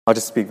I'll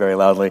just speak very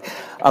loudly.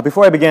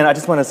 Before I begin, I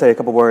just want to say a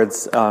couple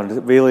words,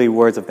 really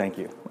words of thank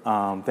you.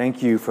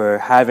 Thank you for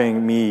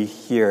having me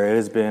here. It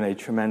has been a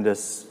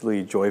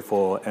tremendously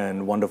joyful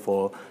and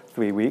wonderful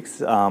 3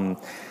 weeks.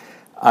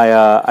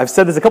 I've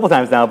said this a couple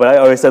times now, but I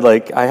always said,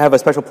 I have a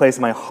special place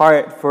in my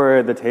heart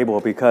for the table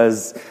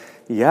because,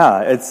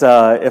 it's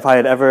if I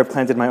had ever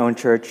planted my own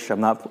church, I'm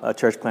not a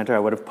church planter,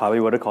 I probably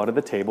would have called it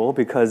the table,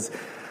 because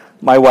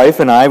my wife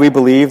and I, we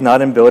believe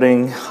not in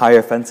building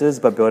higher fences,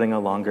 but building a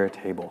longer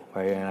table,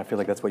 right? And I feel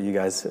like that's what you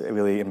guys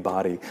really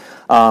embody.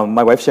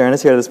 My wife Sharon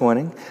is here this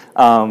morning.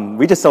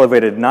 We just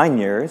celebrated 9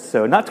 years,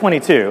 so not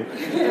 22.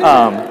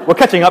 We're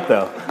catching up,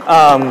 though.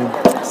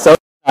 So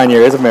 9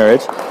 years of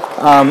marriage.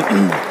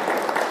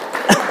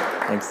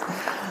 Thanks.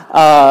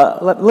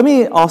 Let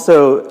me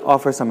also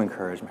offer some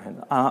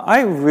encouragement.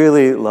 I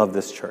really love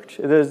this church.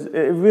 It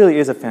really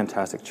is a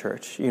fantastic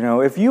church. You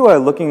know, if you are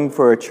looking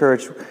for a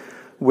church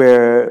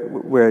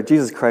where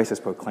Jesus Christ is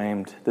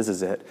proclaimed, this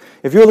is it.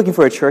 If you're looking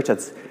for a church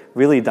that's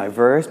really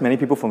diverse, many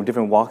people from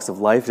different walks of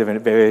life,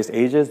 different various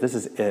ages, this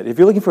is it. If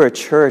you're looking for a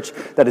church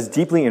that is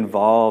deeply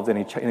involved in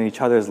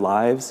each other's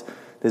lives,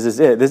 this is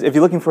it. If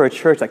you're looking for a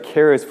church that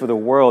cares for the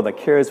world, that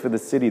cares for the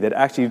city, that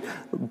actually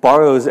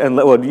borrows and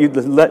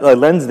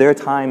lends their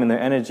time and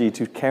their energy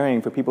to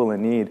caring for people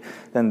in need,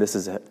 then this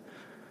is it,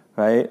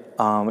 right?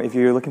 If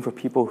you're looking for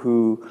people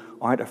who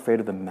aren't afraid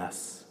of the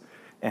mess,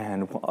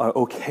 and are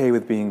okay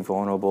with being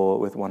vulnerable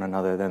with one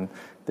another, then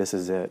this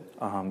is it.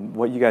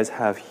 What you guys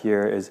have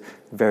here is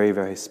very,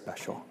 very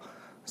special.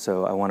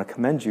 So I want to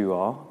commend you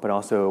all, but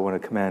also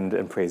want to commend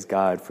and praise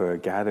God for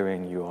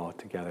gathering you all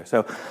together.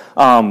 So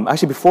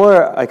actually,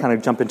 before I kind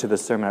of jump into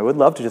this sermon, I would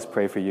love to just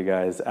pray for you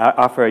guys.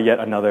 Offer yet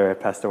another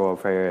pastoral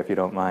prayer, if you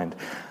don't mind.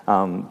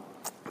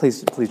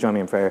 Please join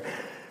me in prayer.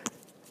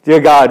 Dear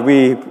God,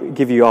 we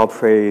give you all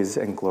praise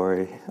and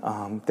glory.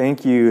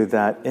 Thank you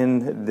that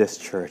in this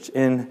church,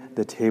 in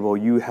the table,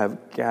 you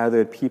have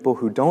gathered people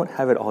who don't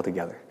have it all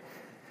together,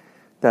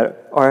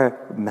 that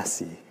are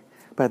messy,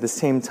 but at the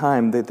same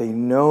time that they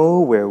know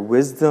where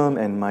wisdom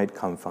and might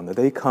come from, that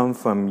they come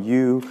from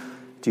you,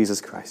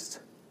 Jesus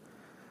Christ.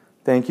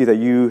 Thank you that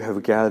you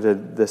have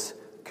gathered this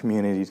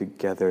community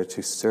together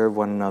to serve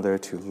one another,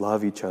 to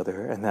love each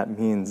other, and that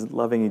means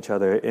loving each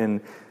other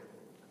in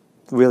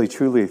really,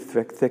 truly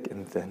thick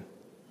and thin.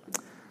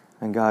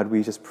 And God,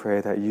 we just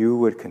pray that you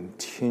would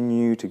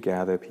continue to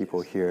gather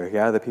people here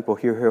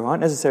who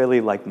aren't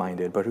necessarily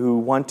like-minded, but who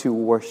want to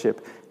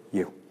worship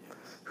you,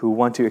 who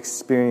want to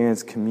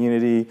experience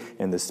community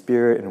in the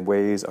Spirit in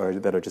ways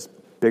that are just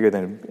bigger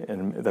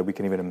than that we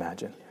can even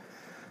imagine.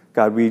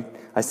 God,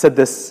 I said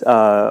this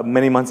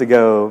many months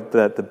ago,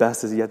 that the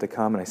best is yet to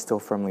come, and I still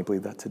firmly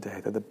believe that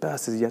today, that the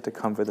best is yet to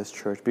come for this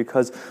church,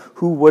 because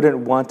who wouldn't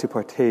want to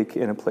partake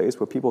in a place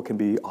where people can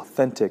be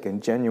authentic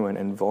and genuine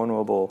and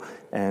vulnerable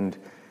and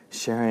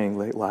sharing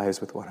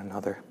lives with one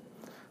another?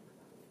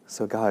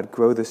 So God,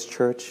 grow this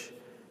church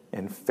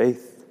in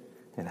faith,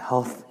 in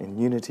health, in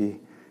unity.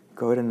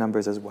 Grow it in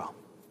numbers as well.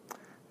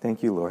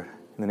 Thank you, Lord.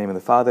 In the name of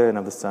the Father, and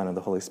of the Son, and of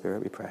the Holy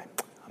Spirit, we pray.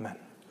 Amen.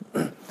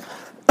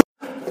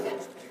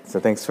 So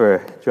thanks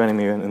for joining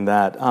me in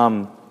that.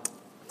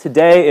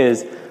 Today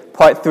is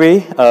part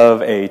 3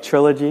 of a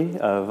trilogy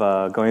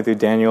of going through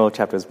Daniel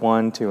chapters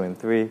 1, 2, and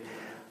 3.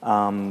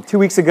 2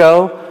 weeks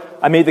ago,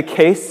 I made the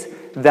case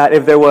that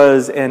if there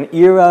was an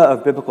era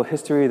of biblical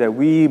history that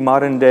we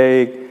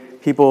modern-day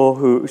people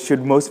who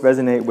should most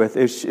resonate with,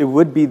 it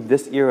would be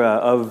this era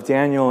of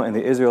Daniel and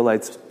the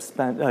Israelites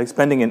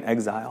spending in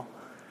exile.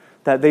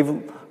 That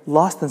they've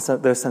lost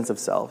their sense of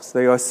selves.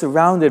 They are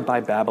surrounded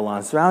by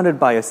Babylon, surrounded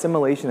by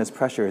assimilationist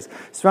pressures,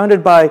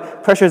 surrounded by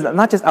pressures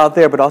not just out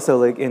there, but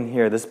also in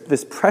here.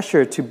 This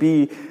pressure to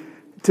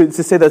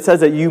say that says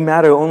that you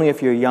matter only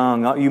if you're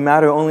young, you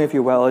matter only if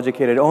you're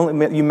well-educated,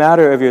 you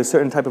matter if you're a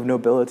certain type of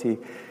nobility.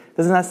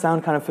 Doesn't that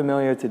sound kind of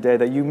familiar today?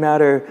 That you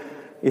matter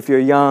if you're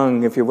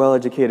young, if you're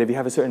well-educated, if you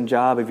have a certain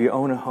job, if you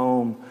own a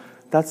home.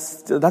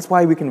 That's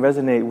why we can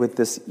resonate with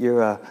this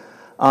era.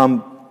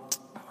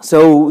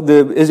 So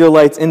the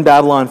Israelites in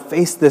Babylon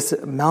faced this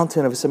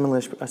mountain of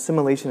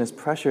assimilationist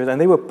pressures,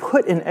 and they were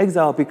put in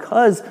exile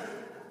because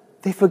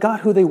they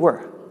forgot who they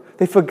were.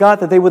 They forgot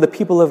that they were the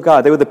people of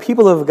God. They were the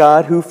people of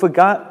God who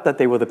forgot that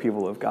they were the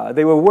people of God.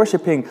 They were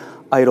worshiping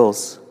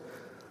idols.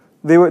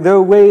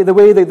 The way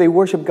that they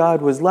worshiped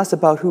God was less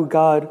about who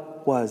God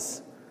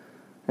was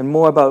and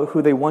more about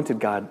who they wanted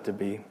God to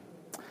be.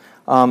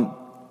 And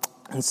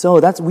so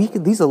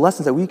these are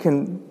lessons that we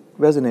can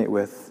resonate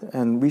with,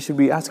 and we should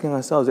be asking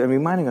ourselves and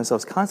reminding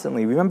ourselves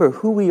constantly, remember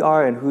who we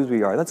are and whose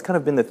we are. That's kind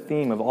of been the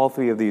theme of all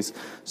 3 of these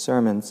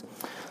sermons.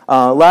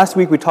 Last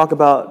week we talked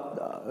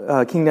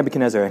about King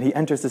Nebuchadnezzar, and he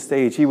enters the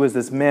stage. He was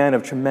this man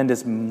of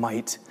tremendous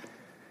might,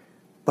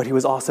 but he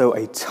was also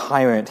a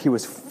tyrant. He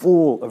was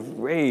full of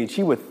rage.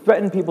 He would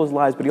threaten people's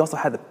lives, but he also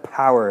had the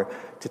power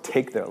to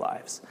take their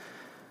lives.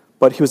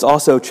 But he was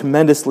also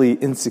tremendously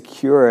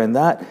insecure, and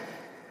that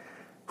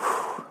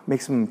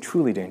makes him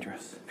truly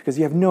dangerous, because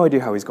you have no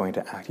idea how he's going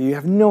to act. You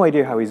have no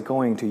idea how he's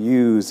going to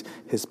use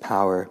his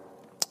power.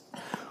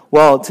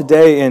 Well,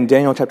 today in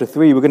Daniel chapter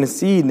 3, we're going to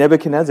see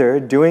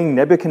Nebuchadnezzar doing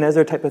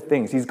Nebuchadnezzar type of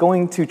things. He's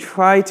going to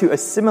try to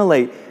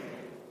assimilate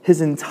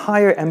his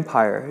entire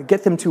empire,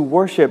 get them to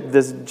worship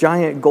this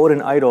giant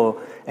golden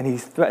idol, and he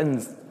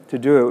threatens to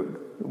do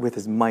it with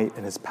his might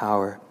and his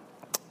power.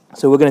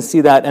 So we're going to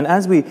see that. And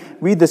as we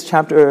read this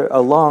chapter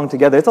along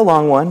together, it's a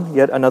long one,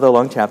 yet another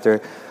long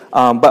chapter.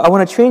 But I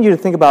want to train you to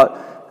think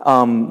about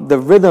the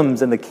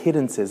rhythms and the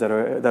cadences that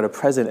are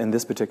present in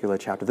this particular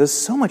chapter. There's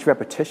so much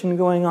repetition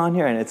going on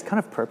here, and it's kind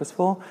of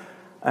purposeful.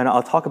 And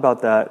I'll talk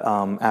about that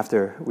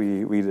after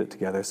we read it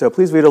together. So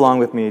please read along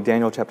with me,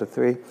 Daniel chapter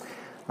 3.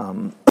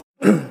 All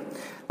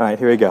right,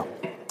 here we go.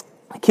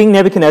 King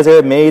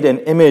Nebuchadnezzar made an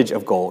image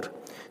of gold,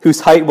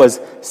 whose height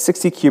was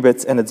 60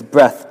 cubits and its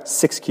breadth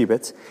 6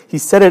 cubits. He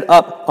set it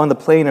up on the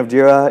plain of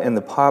Dura in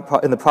the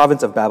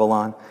province of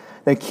Babylon.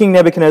 Then King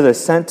Nebuchadnezzar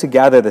sent to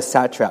gather the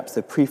satraps,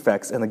 the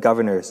prefects, and the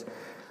governors,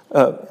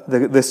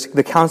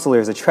 the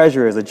counselors, the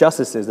treasurers, the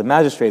justices, the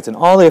magistrates, and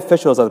all the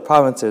officials of the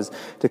provinces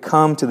to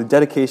come to the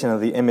dedication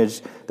of the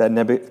image that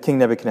King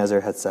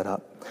Nebuchadnezzar had set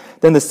up.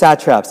 Then the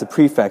satraps, the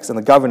prefects, and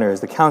the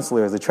governors, the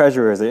counselors, the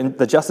treasurers,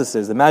 the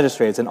justices, the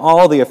magistrates, and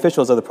all the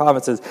officials of the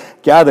provinces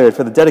gathered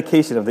for the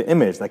dedication of the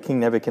image that King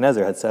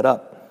Nebuchadnezzar had set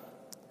up.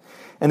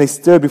 And they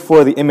stood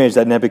before the image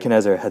that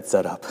Nebuchadnezzar had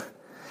set up.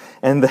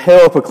 And the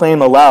herald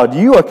proclaimed aloud,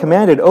 "You are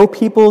commanded, O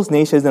peoples,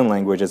 nations, and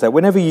languages, that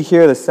whenever you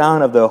hear the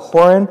sound of the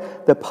horn,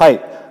 the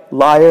pipe,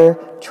 lyre,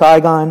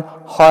 trigon,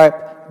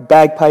 harp,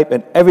 bagpipe,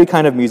 and every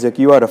kind of music,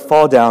 you are to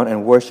fall down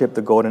and worship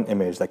the golden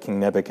image that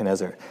King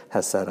Nebuchadnezzar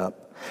has set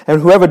up.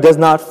 And whoever does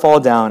not fall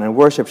down and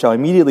worship shall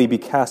immediately be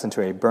cast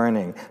into a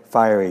burning,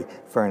 fiery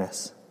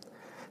furnace."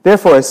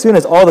 Therefore, as soon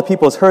as all the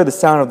peoples heard the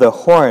sound of the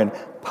horn,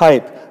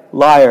 pipe,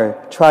 lyre,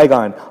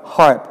 trigon,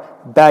 harp,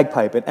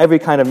 bagpipe, and every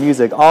kind of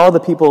music, all the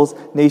peoples,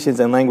 nations,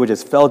 and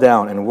languages fell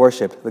down and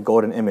worshipped the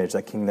golden image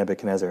that King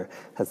Nebuchadnezzar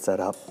had set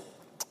up.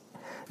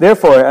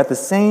 Therefore, at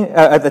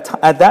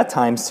that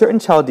time, certain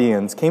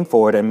Chaldeans came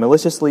forward and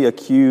maliciously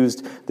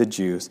accused the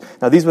Jews.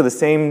 Now, these were the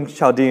same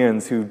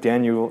Chaldeans who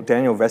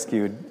Daniel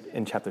rescued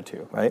in chapter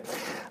 2, right?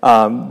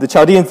 The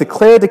Chaldeans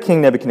declared to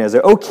King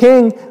Nebuchadnezzar, "O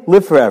king,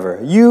 live forever.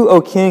 You,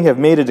 O king, have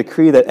made a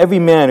decree that every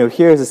man who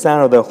hears the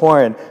sound of the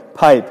horn,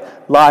 pipe,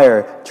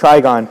 lyre,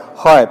 trigon,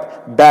 harp,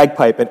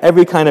 bagpipe, and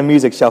every kind of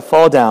music shall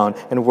fall down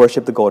and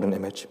worship the golden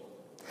image.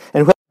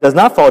 And whoever does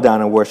not fall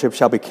down and worship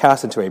shall be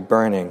cast into a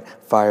burning,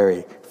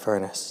 fiery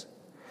furnace.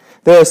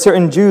 There are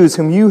certain Jews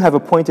whom you have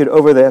appointed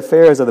over the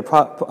affairs of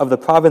the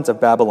province of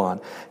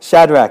Babylon,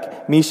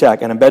 Shadrach, Meshach,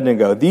 and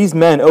Abednego. These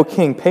men, O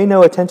king, pay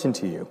no attention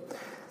to you.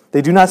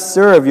 They do not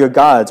serve your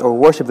gods or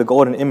worship the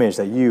golden image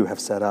that you have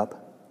set up."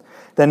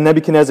 Then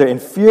Nebuchadnezzar, in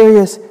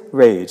furious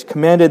rage,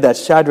 commanded that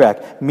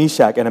Shadrach,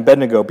 Meshach, and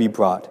Abednego be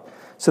brought.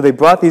 So they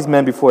brought these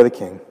men before the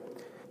king.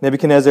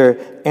 Nebuchadnezzar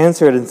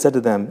answered and said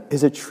to them,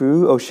 "Is it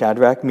true, O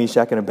Shadrach,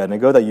 Meshach, and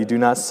Abednego, that you do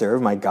not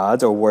serve my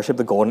gods or worship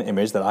the golden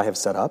image that I have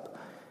set up?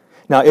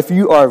 Now, if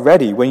you are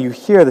ready, when you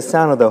hear the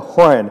sound of the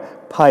horn,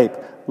 pipe,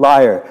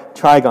 lyre,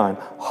 trigon,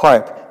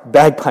 harp,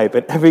 bagpipe,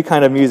 and every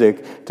kind of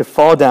music, to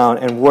fall down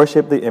and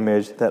worship the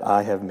image that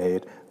I have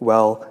made,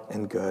 well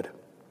and good.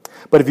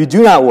 But if you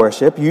do not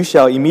worship, you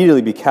shall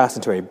immediately be cast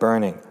into a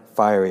burning,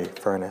 fiery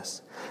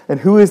furnace.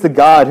 And who is the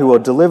God who will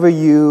deliver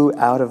you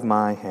out of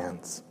my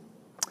hands?"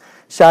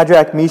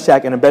 Shadrach,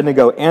 Meshach, and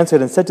Abednego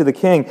answered and said to the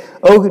king,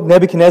 "O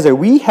Nebuchadnezzar,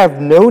 we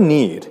have no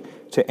need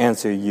to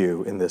answer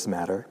you in this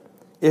matter.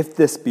 If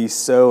this be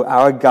so,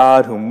 our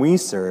God whom we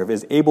serve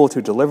is able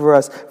to deliver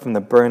us from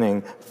the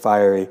burning,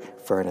 fiery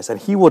furnace, and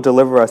he will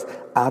deliver us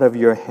out of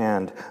your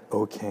hand,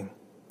 O king.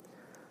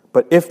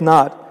 But if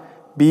not,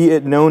 be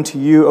it known to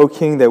you, O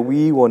king, that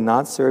we will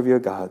not serve your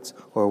gods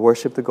or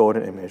worship the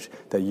golden image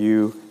that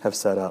you have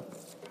set up."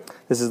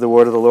 This is the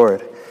word of the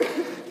Lord.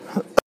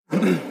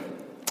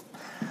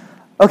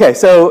 Okay,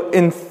 so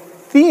in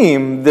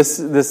theme, this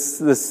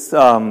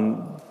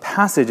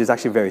passage is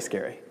actually very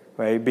scary,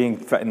 right? Being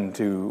threatened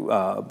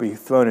to be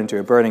thrown into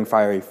a burning,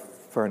 fiery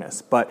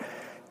furnace. But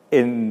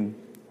in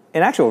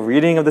actual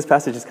reading of this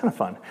passage, it's kind of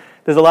fun.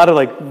 There's a lot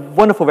of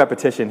wonderful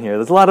repetition here.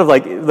 There's a lot of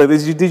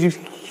did you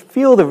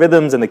feel the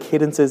rhythms and the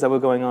cadences that were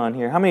going on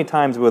here? How many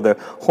times were the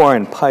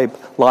horn, pipe,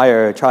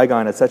 lyre,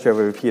 trigon, etc.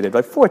 were repeated?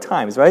 4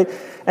 times, right?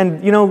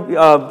 And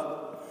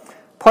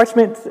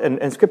parchment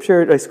and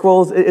scripture,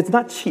 scrolls, it's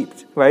not cheap,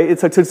 right?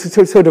 So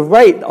to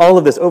write all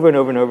of this over and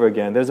over and over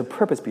again, there's a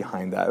purpose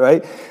behind that,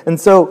 right? And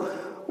so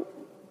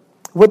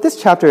what this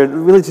chapter,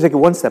 really to take it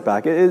one step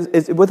back,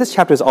 is what this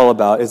chapter is all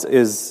about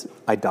is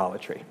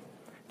idolatry.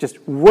 Just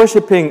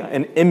worshiping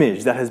an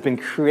image that has been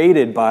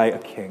created by a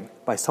king,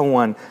 by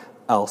someone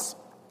else.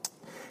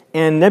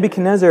 And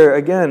Nebuchadnezzar,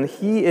 again,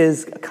 he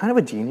is kind of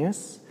a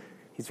genius.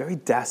 He's very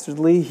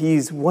dastardly.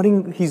 He's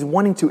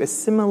wanting to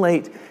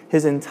assimilate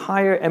his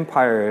entire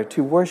empire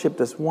to worship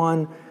this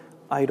one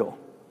idol,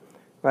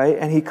 right?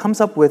 And he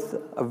comes up with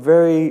a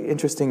very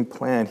interesting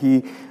plan.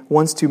 He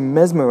wants to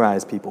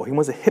mesmerize people. He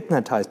wants to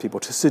hypnotize people,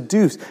 to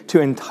seduce,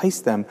 to entice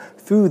them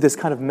through this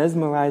kind of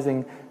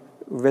mesmerizing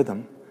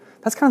rhythm.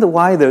 That's kind of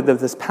why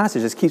this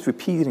passage just keeps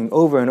repeating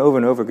over and over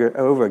and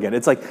over again.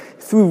 It's like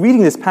through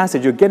reading this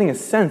passage, you're getting a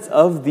sense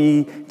of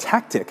the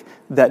tactic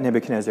that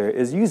Nebuchadnezzar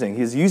is using.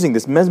 He's using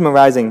this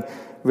mesmerizing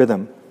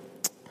rhythm.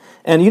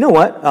 And you know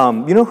what?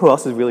 You know who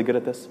else is really good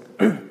at this?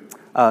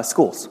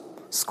 Schools.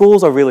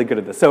 Schools are really good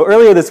at this. So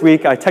earlier this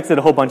week, I texted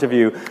a whole bunch of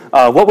you,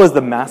 what was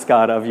the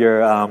mascot of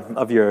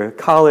your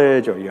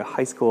college or your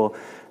high school?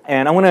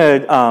 And I want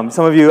to,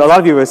 a lot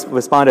of you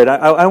responded.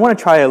 I want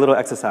to try a little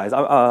exercise.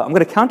 I'm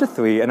going to count to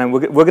 3, and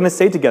we're going to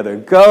say together,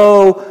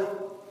 go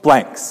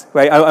blanks,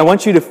 right? I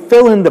want you to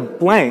fill in the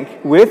blank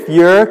with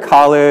your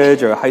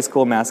college or high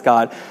school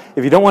mascot.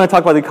 If you don't want to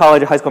talk about the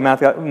college or high school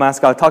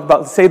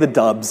mascot, say the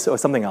Dubs or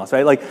something else,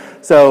 right?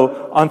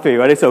 So on 3,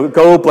 ready? So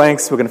go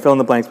blanks. We're going to fill in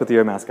the blanks with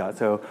your mascot.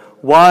 So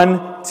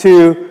 1,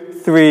 2,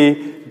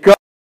 3, go.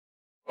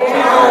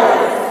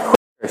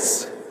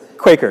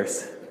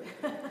 Quakers.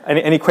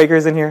 Any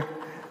Quakers in here?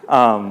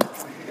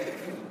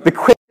 The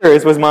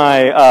Quakers was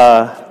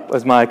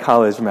my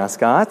college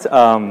mascot.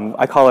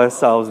 I call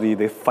ourselves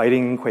the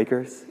Fighting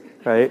Quakers,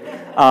 right?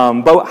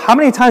 But how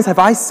many times have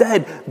I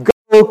said,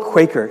 go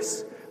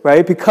Quakers,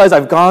 right? Because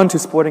I've gone to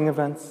sporting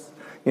events.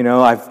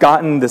 I've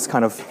gotten this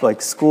kind of like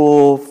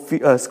school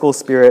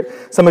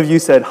spirit. Some of you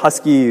said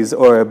Huskies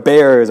or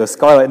Bears or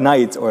Scarlet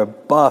Knights or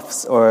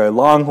Buffs or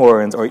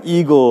Longhorns or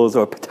Eagles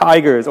or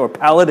Tigers or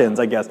Paladins,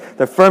 I guess.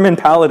 The Furman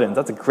Paladins.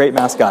 That's a great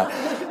mascot.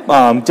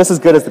 Just as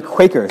good as the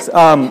Quakers.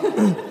 But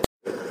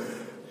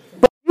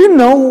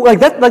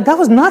that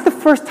was not the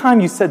first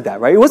time you said that,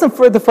 right? It wasn't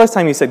the first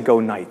time you said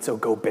go Knights or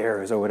go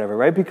Bears or whatever,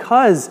 right?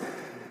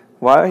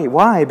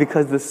 Why?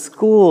 Because the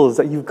schools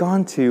that you've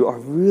gone to are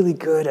really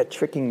good at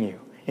tricking you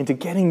into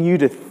getting you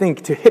to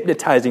think, to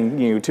hypnotizing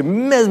you, to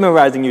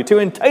mesmerizing you, to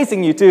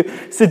enticing you,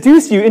 to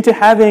seduce you into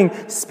having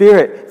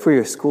spirit for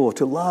your school,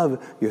 to love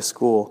your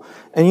school.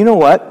 And you know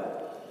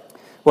what?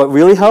 What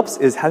really helps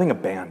is having a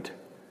band.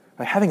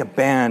 Right? Having a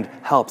band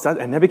helps.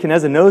 And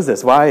Nebuchadnezzar knows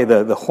this. Why?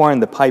 The horn,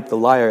 the pipe, the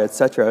lyre,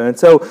 etc. And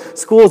so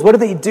schools, what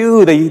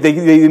do?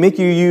 They make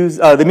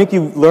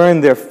you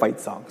learn their fight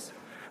songs.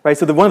 Right,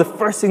 so one of the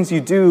first things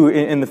you do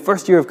in the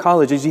first year of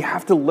college is you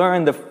have to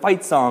learn the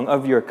fight song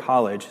of your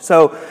college.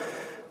 So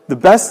the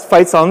best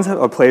fight songs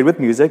are played with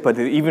music, but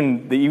the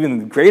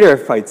even greater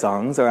fight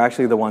songs are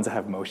actually the ones that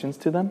have motions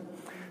to them.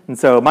 And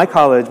so my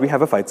college, we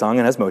have a fight song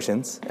and it has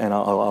motions, and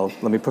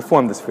let me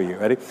perform this for you.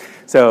 Ready?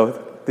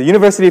 So the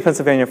University of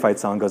Pennsylvania fight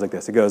song goes like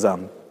this. It goes,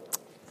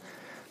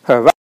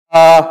 hurrah,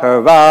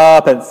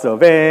 hurrah,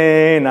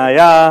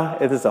 Pennsylvania.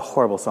 It is a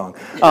horrible song.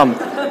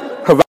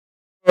 Hurrah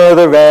for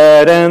the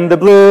red and the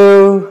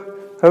blue.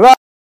 Hurrah,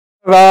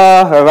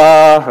 hurrah,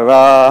 hurrah,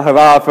 hurrah,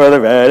 hurrah for the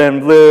red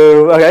and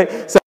blue.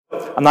 Okay, so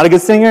I'm not a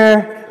good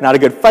singer, not a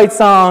good fight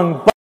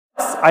song, but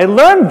I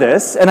learned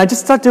this, and I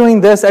just start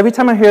doing this. Every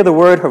time I hear the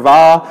word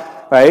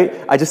hurrah, right,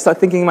 I just start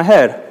thinking in my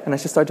head, and I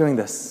just start doing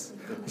this.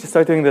 I just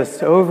start doing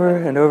this over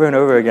and over and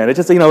over again. It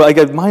just,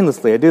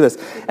 mindlessly, I do this.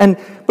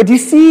 But do you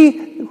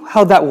see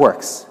how that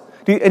works?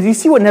 Do you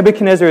see what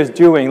Nebuchadnezzar is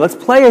doing? Let's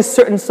play a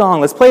certain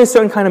song. Let's play a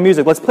certain kind of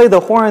music. Let's play the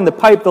horn, the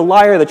pipe, the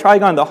lyre, the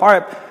trigon, the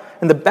harp,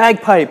 and the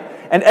bagpipe.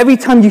 And every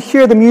time you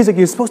hear the music,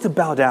 you're supposed to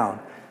bow down.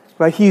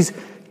 Right? He's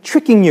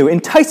tricking you,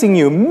 enticing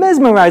you,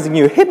 mesmerizing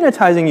you,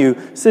 hypnotizing you,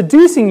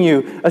 seducing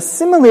you,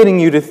 assimilating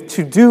you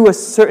to do a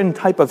certain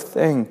type of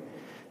thing,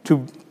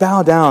 to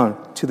bow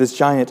down to this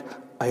giant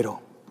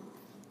idol.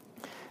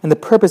 And the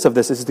purpose of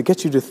this is to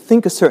get you to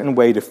think a certain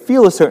way, to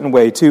feel a certain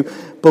way, to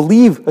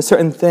believe a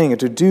certain thing, or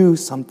to do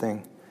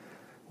something.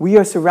 We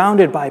are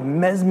surrounded by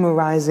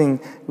mesmerizing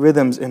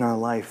rhythms in our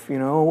life,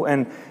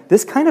 and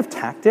this kind of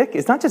tactic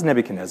is not just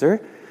Nebuchadnezzar.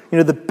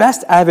 The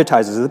best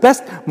advertisers, the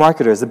best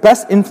marketers, the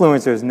best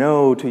influencers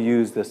know to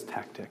use this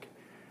tactic.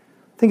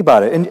 Think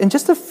about it. In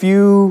just in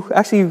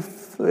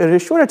a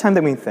shorter time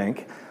than we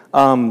think,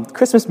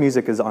 Christmas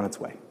music is on its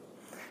way.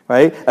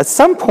 Right? At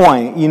some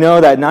point,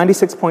 that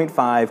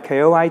 96.5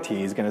 KOIT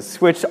is going to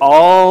switch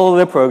all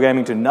the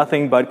programming to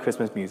nothing but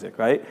Christmas music,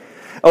 right?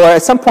 Or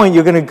at some point,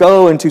 you're going to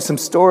go into some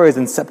stores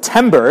in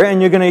September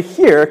and you're going to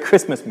hear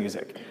Christmas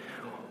music.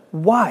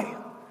 Why?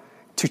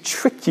 To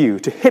trick you,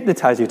 to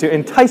hypnotize you, to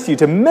entice you,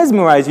 to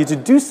mesmerize you to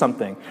do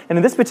something. And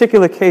in this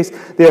particular case,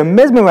 they are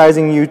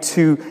mesmerizing you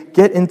to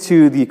get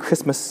into the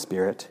Christmas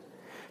spirit,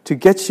 to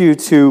get you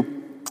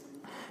to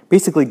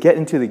basically get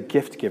into the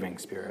gift-giving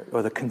spirit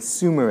or the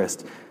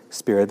consumerist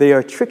spirit. They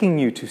are tricking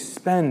you to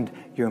spend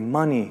your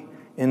money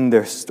in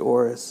their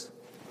stores.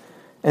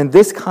 And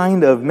this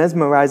kind of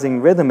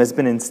mesmerizing rhythm has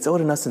been instilled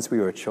in us since we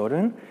were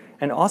children.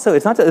 And also,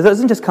 it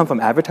doesn't just come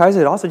from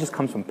advertisers, it also just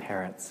comes from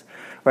parents.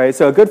 Right?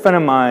 So a good friend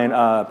of mine,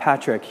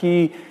 Patrick,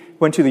 he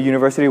went to the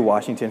University of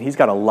Washington. He's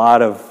got a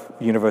lot of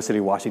University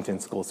of Washington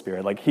school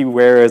spirit. Like, he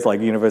wears,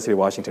 University of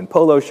Washington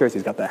polo shirts.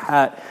 He's got the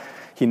hat.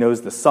 He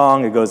knows the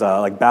song. It goes,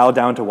 Bow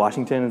Down to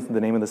Washington is the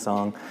name of the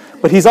song.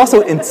 But he's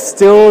also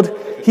instilled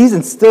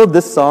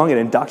this song and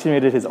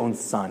indoctrinated his own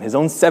son. His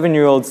own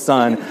 7-year-old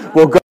son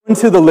will go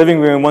into the living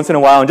room once in a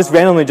while and just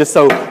randomly he'll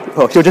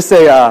just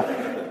say,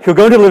 he'll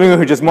go into the living room,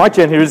 he'll just march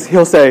in,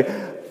 he'll say,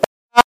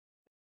 Bow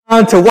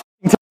Down to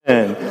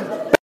Washington.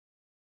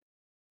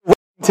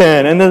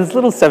 mountain. And this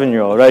little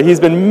 7-year-old, right? He's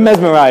been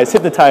mesmerized,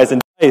 hypnotized,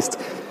 enticed,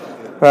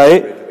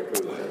 right?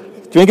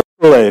 Drinking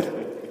Kool-Aid.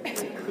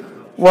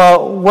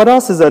 Well, what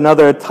else is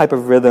another type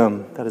of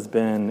rhythm that has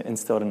been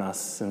instilled in us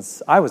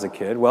since I was a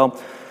kid?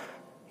 Well,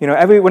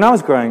 when I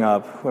was growing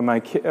up, when my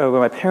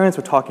parents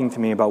were talking to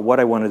me about what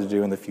I wanted to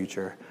do in the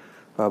future,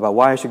 about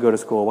why I should go to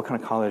school, what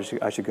kind of college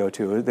I should go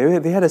to,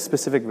 they had a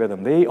specific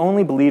rhythm. They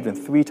only believed in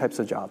 3 types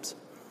of jobs: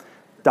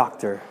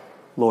 doctor,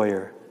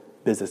 lawyer,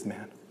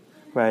 businessman,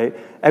 right?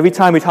 Every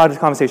time we had this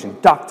conversation,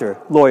 doctor,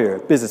 lawyer,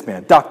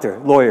 businessman, doctor,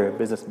 lawyer,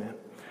 businessman,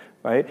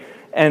 right?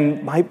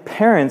 And my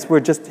parents were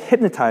just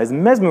hypnotized,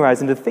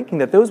 mesmerized into thinking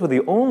that those were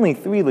the only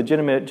 3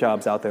 legitimate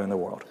jobs out there in the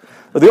world.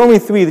 Or the only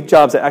 3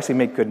 jobs that actually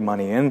make good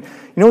money. And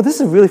this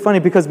is really funny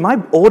because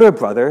my older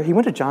brother, he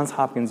went to Johns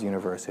Hopkins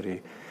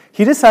University.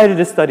 He decided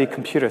to study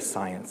computer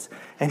science.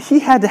 And he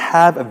had to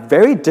have a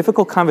very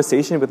difficult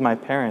conversation with my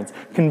parents,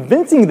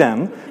 convincing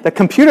them that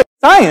computer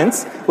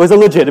science was a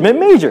legitimate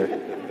major.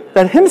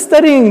 That him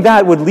studying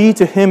that would lead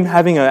to him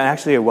having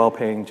actually a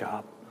well-paying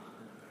job.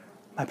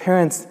 My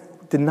parents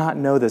did not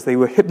know this. They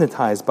were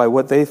hypnotized by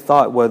what they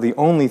thought were the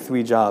only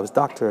 3 jobs: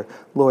 doctor,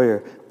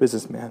 lawyer,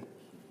 businessman.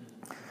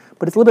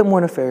 But it's a little bit more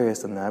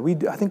nefarious than that.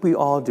 I think we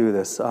all do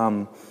this.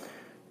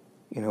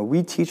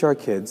 We teach our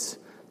kids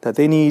that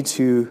they need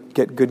to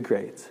get good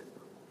grades.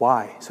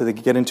 Why? So they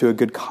can get into a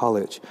good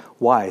college.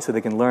 Why? So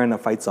they can learn a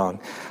fight song.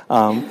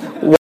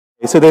 Why?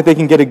 So that they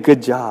can get a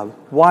good job.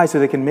 Why? So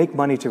they can make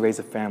money to raise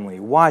a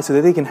family. Why? So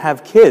that they can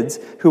have kids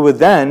who would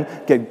then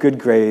get good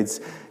grades,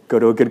 go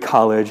to a good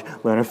college,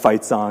 learn a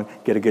fight song,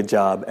 get a good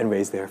job, and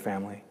raise their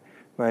family,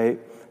 right?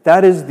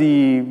 That is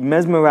the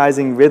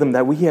mesmerizing rhythm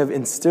that we have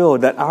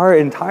instilled, that our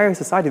entire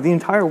society, the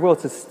entire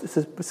world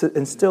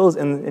instills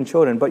in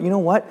children. But you know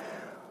what?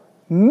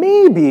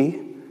 Maybe,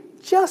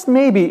 just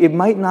maybe, it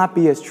might not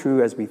be as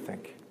true as we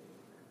think.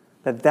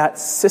 That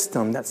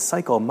system, that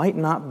cycle, might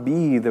not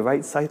be the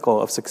right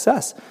cycle of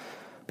success.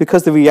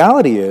 Because the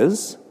reality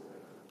is,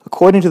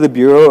 according to the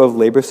Bureau of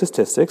Labor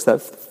Statistics, that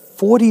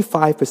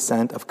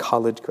 45% of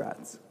college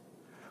grads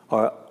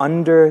are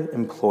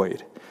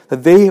underemployed,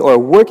 that they are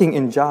working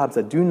in jobs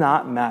that do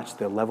not match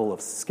their level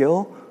of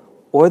skill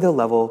or their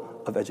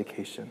level of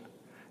education.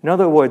 In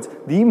other words,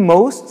 the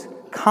most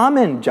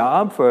common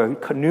job for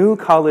a new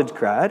college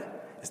grad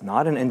is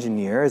not an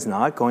engineer, is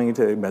not going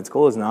into med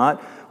school, is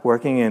not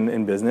working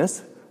in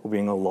business or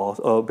being a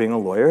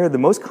lawyer. The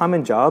most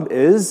common job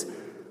is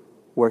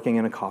working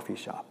in a coffee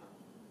shop.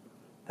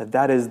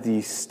 That is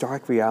the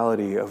stark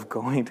reality of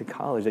going to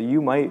college, that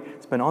you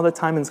might spend all the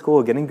time in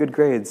school getting good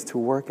grades to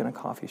work in a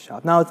coffee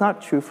shop. Now, it's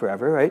not true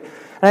forever, right?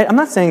 And I'm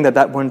not saying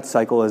that one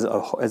cycle is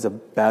a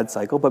bad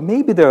cycle, but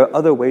maybe there are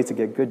other ways to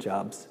get good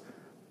jobs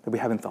that we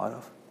haven't thought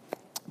of.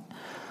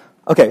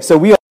 Okay, so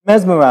we are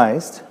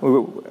mesmerized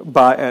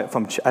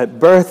at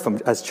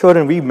birth, as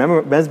children. We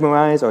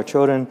mesmerize our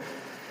children.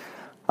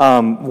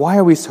 Why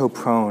are we so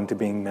prone to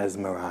being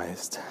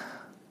mesmerized?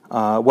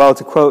 Well,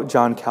 to quote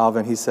John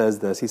Calvin, he says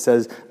this. He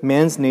says,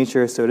 "Man's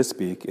nature, so to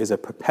speak, is a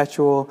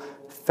perpetual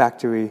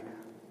factory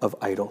of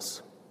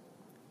idols.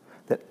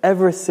 That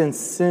ever since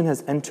sin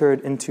has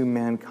entered into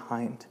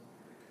mankind,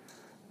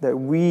 that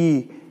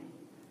we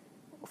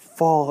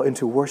fall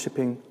into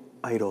worshiping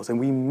idols, and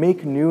we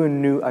make new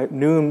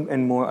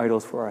and more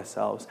idols for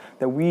ourselves.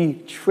 That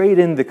we trade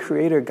in the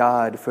Creator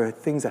God for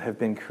things that have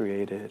been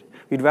created.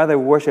 We'd rather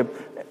worship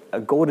a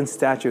golden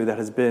statue that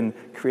has been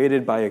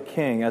created by a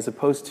king as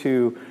opposed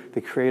to the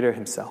Creator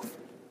himself."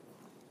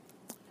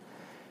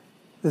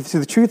 So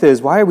the truth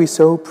is, why are we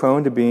so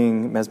prone to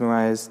being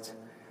mesmerized?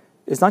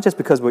 It's not just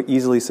because we're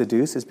easily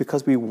seduced, it's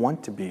because we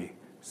want to be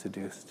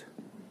seduced.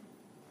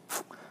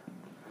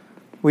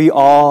 We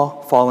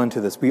all fall into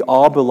this. We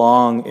all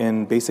belong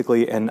in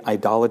basically an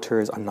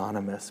idolaters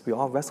anonymous. We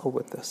all wrestle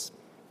with this.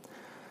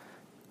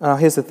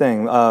 Here's the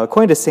thing.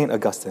 According to St.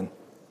 Augustine,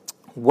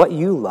 what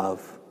you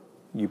love,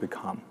 you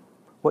become.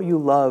 What you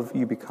love,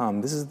 you become.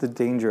 This is the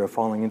danger of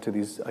falling into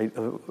these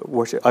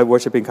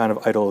worshiping kind of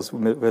idols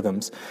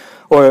rhythms.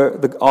 Or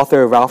the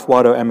author Ralph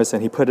Waldo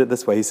Emerson, he put it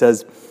this way. He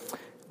says,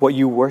 what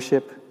you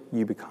worship,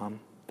 you become.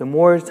 The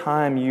more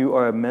time you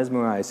are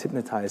mesmerized,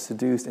 hypnotized,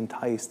 seduced,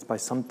 enticed by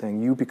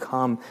something, you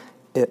become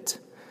it.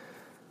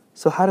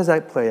 So how does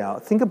that play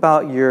out? Think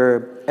about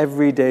your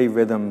everyday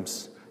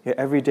rhythms, your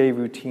everyday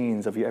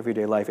routines of your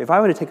everyday life. If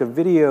I were to take a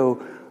video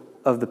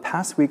of the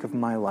past week of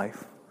my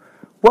life,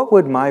 what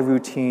would my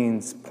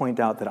routines point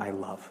out that I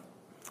love?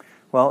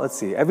 Well, let's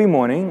see. Every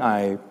morning,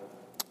 I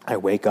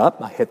wake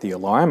up, I hit the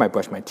alarm, I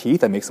brush my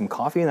teeth, I make some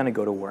coffee, and then I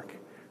go to work.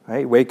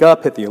 Right? Wake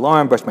up, hit the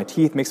alarm, brush my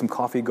teeth, make some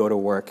coffee, go to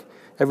work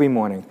every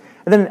morning.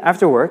 And then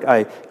after work,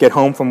 I get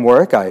home from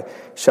work, I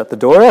shut the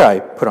door, I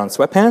put on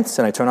sweatpants,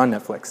 and I turn on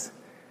Netflix.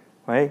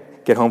 Right?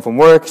 Get home from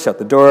work, shut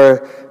the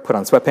door, put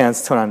on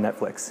sweatpants, turn on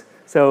Netflix.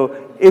 So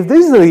if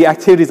these are the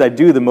activities I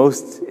do the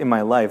most in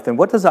my life, then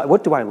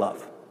what do I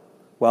love?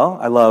 Well,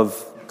 I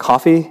love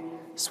coffee,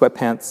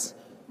 sweatpants,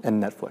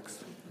 and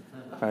Netflix,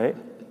 right?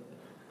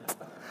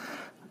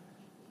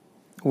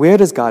 Where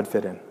does God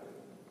fit in?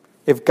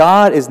 If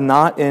God is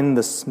not in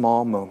the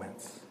small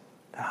moments,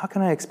 how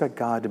can I expect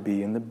God to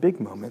be in the big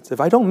moments? If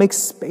I don't make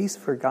space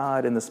for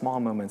God in the small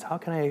moments, how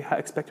can I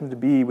expect him to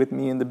be with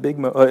me in the big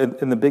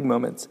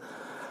moments?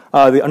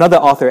 Another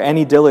author,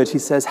 Annie Dillard, he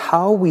says,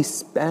 how we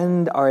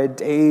spend our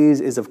days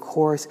is, of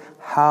course,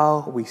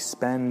 how we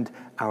spend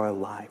our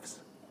lives.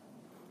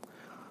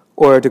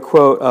 Or to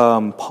quote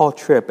Paul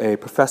Tripp, a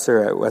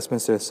professor at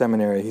Westminster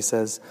Seminary, he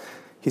says,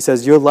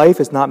 your life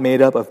is not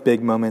made up of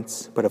big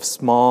moments, but of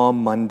small,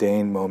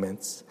 mundane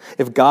moments.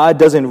 If God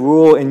doesn't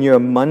rule in your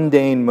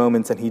mundane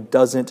moments, then he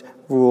doesn't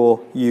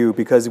rule you,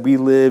 because we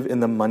live in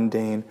the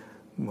mundane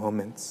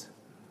moments.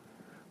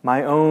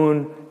 My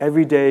own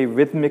everyday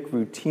rhythmic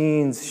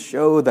routines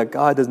show that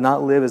God does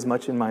not live as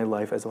much in my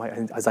life as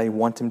I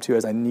want him to,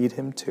 as I need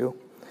him to.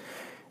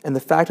 And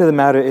the fact of the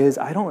matter is,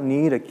 I don't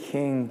need a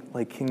king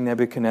like King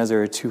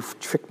Nebuchadnezzar to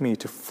trick me,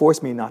 to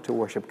force me not to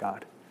worship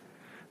God.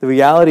 The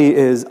reality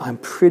is, I'm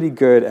pretty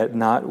good at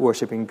not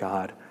worshiping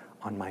God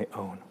on my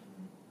own.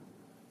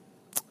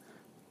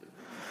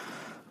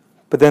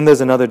 But then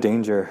there's another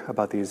danger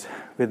about these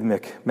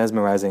rhythmic,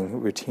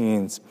 mesmerizing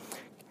routines.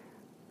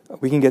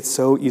 We can get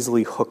so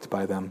easily hooked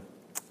by them.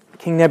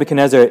 King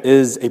Nebuchadnezzar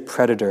is a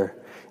predator,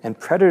 and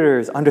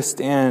predators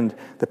understand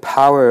the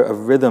power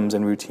of rhythms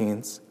and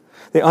routines.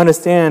 They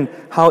understand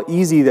how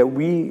easy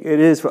it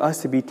is for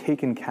us to be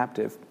taken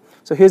captive.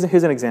 So here's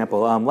an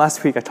example.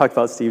 Last week I talked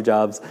about Steve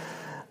Jobs,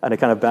 and I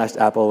kind of bashed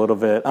Apple a little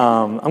bit.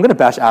 I'm going to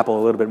bash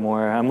Apple a little bit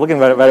more. I'm looking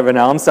right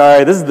now. I'm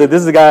sorry. This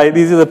is the guy.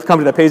 These are the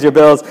company that pays your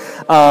bills.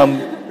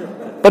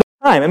 But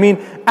I mean,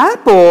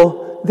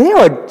 Apple, they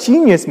are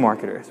genius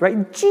marketers,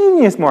 right?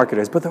 Genius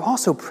marketers, but they're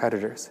also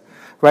predators,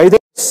 right? They're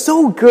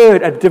so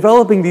good at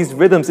developing these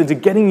rhythms into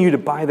getting you to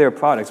buy their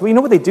products. Well, you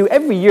know what they do?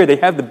 Every year they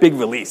have the big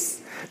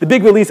release of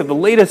the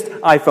latest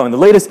iPhone, the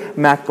latest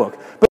MacBook.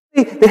 But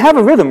they have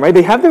a rhythm, right?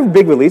 They have their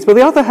big release, but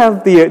they also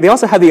have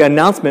the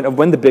announcement of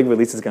when the big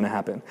release is going to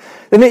happen.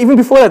 Then even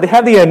before that, they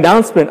have the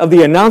announcement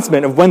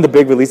of when the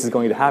big release is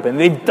going to happen. And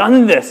they've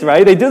done this,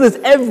 right? They do this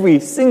every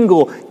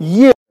single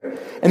year.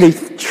 And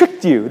they've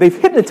tricked you, they've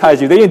hypnotized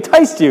you, they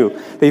enticed you,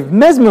 they've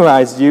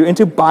mesmerized you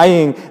into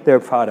buying their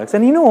products.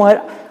 And you know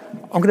what?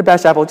 I'm going to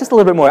bash Apple just a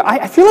little bit more.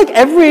 I feel like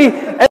every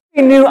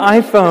new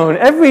iPhone,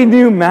 every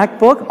new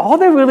MacBook, all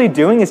they're really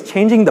doing is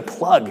changing the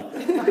plug,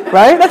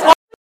 right? That's all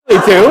they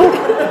do,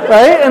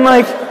 right? And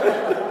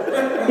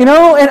and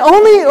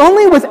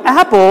only with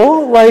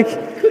Apple,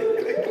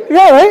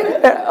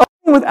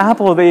 with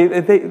Apple,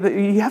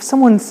 you have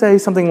someone say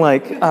something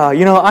like,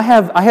 I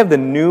have the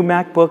new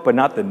MacBook, but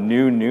not the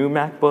new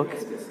MacBook.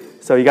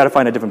 So you got to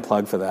find a different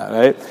plug for that,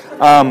 right?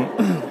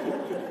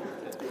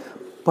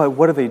 But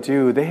what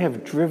do? They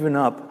have driven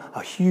up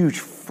a huge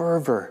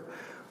fervor,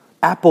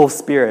 Apple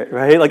spirit,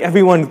 right? Like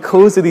everyone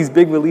goes to these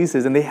big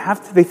releases, and they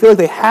feel like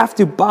they have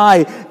to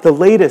buy the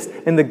latest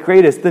and the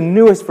greatest, the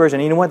newest version.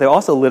 And you know what? They're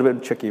also a little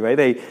bit tricky, right?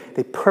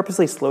 They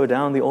purposely slow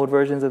down the old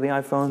versions of the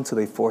iPhone, so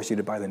they force you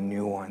to buy the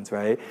new ones,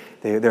 right?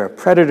 They're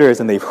predators,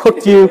 and they've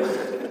hooked you.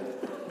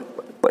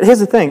 But here's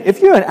the thing.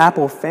 If you're an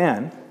Apple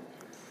fan,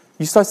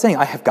 you start saying,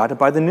 I have got to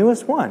buy the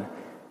newest one.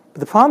 But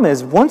the problem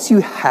is, once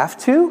you have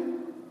to,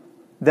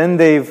 then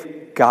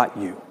they've got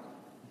you.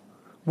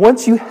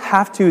 Once you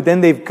have to,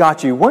 then they've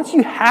got you. Once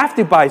you have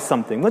to buy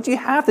something, once you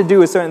have to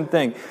do a certain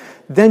thing,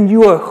 then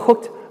you are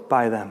hooked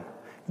by them.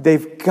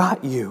 They've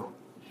got you.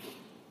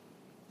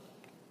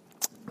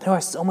 There are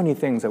so many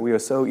things that we are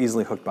so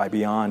easily hooked by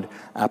beyond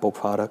Apple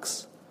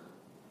products.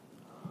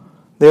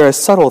 There are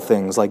subtle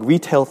things like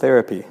retail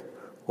therapy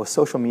or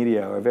social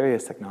media or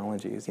various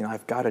technologies.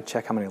 I've got to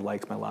check how many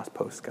likes my last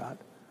post got.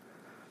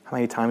 How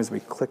many times we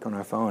click on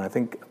our phone? I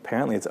think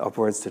apparently it's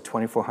upwards to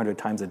 2,400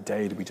 times a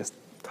day do we just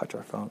touch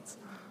our phones.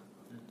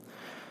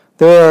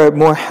 There are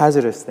more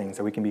hazardous things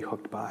that we can be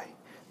hooked by.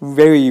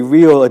 Very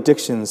real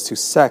addictions to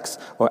sex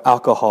or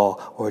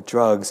alcohol or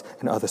drugs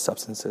and other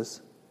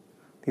substances.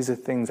 These are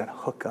things that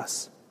hook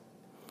us.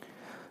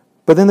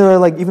 But then there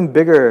are even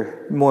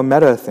bigger, more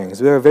meta things.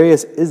 There are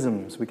various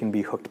isms we can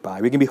be hooked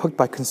by. We can be hooked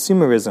by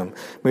consumerism,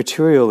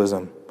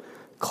 materialism,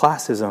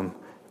 classism,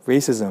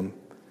 racism.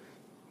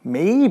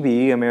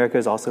 Maybe America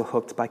is also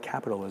hooked by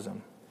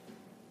capitalism.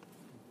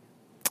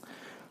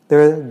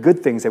 There are good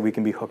things that we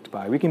can be hooked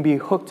by. We can be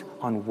hooked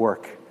on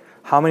work.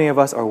 How many of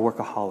us are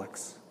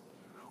workaholics?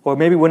 Or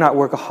maybe we're not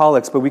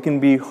workaholics, but we can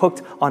be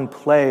hooked on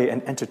play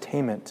and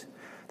entertainment.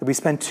 That we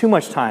spend too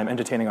much time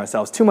entertaining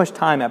ourselves, too much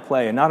time at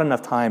play, and not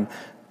enough time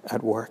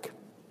at work.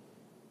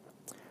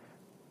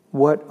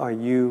 What are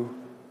you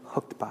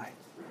hooked by?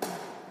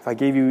 If I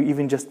gave you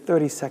even just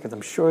 30 seconds,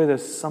 I'm sure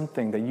there's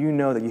something that you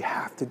know that you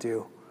have to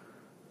do.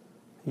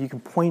 You can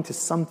point to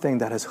something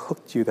that has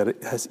hooked you, that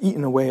it has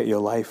eaten away at your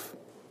life.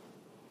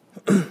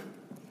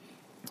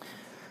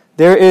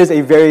 There is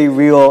a very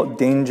real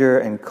danger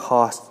and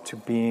cost to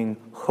being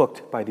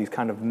hooked by these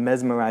kind of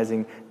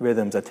mesmerizing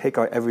rhythms that take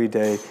our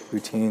everyday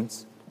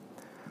routines.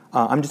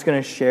 I'm just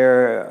going to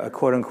share a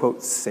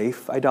quote-unquote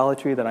safe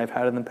idolatry that I've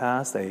had in the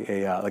past, like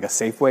a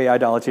Safeway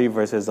idolatry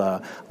versus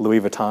Louis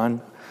Vuitton,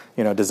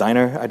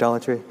 designer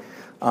idolatry.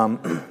 I'm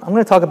going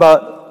to talk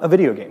about a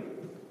video game.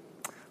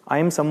 I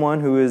am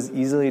someone who is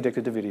easily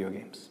addicted to video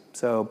games.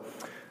 So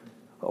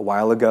a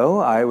while ago,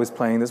 I was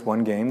playing this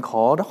one game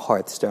called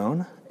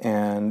Hearthstone,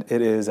 and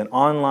it is an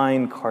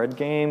online card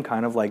game,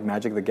 kind of like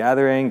Magic the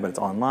Gathering, but it's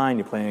online.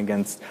 You're playing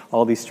against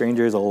all these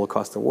strangers all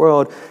across the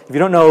world. If you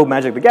don't know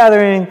Magic the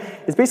Gathering,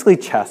 it's basically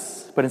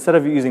chess, but instead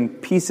of using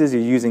pieces,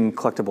 you're using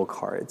collectible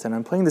cards. And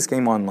I'm playing this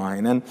game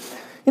online, and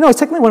it's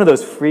technically one of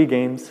those free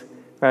games,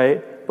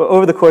 right? But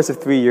over the course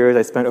of 3 years,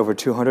 I spent over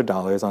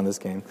 $200 on this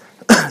game.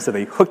 So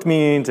they hooked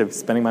me into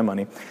spending my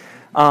money.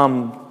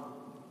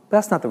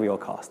 That's not the real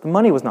cost. The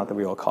money was not the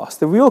real cost.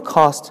 The real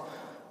cost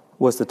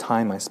was the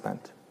time I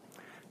spent.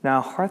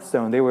 Now,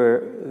 Hearthstone,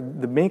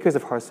 the makers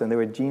of Hearthstone, they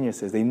were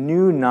geniuses. They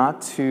knew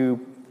not to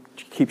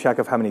keep track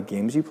of how many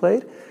games you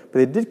played, but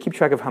they did keep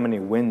track of how many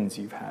wins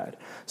you've had.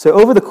 So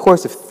over the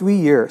course of 3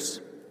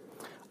 years,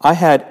 I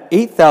had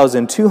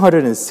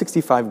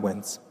 8,265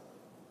 wins.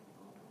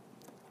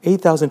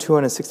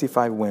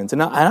 8,265 wins.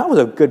 And I was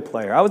a good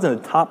player. I was in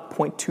the top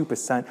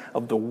 0.2%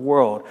 of the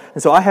world.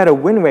 And so I had a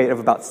win rate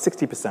of about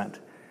 60%.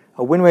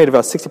 A win rate of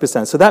about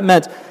 60%. So that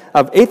meant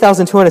of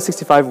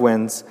 8,265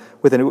 wins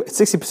with a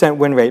 60%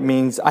 win rate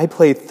means I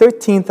played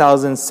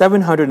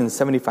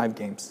 13,775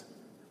 games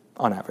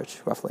on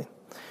average, roughly.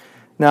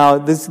 Now,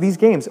 these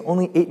games,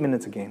 only 8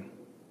 minutes a game.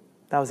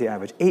 That was the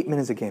average. 8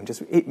 minutes a game,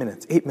 just 8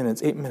 minutes, 8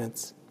 minutes, 8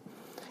 minutes.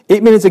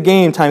 8 minutes a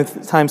game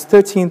times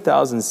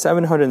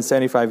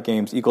 13,775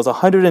 games equals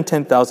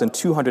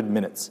 110,200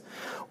 minutes,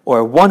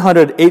 or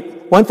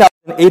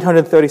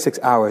 1,836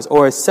 hours,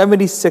 or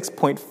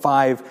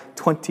 76.5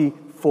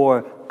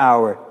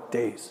 24-hour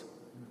days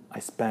I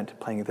spent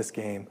playing this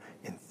game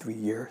in 3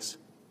 years.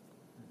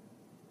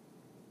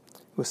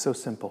 It was so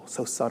simple,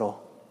 so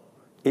subtle.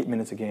 8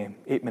 minutes a game,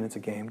 8 minutes a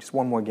game, just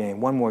one more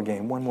game, one more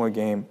game, one more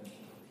game.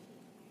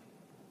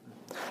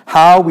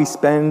 How we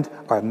spend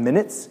our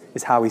minutes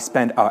is how we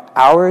spend our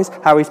hours.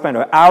 How we spend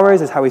our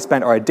hours is how we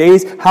spend our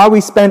days. How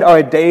we spend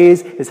our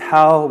days is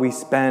how we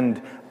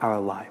spend our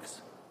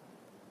lives.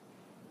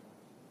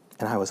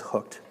 And I was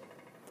hooked.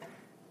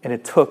 And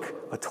it took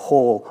a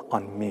toll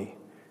on me.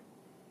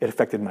 It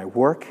affected my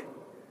work.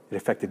 It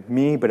affected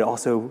me, but it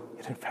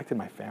affected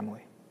my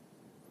family.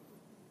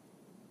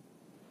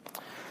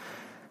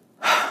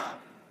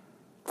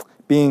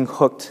 Being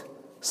hooked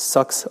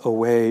sucks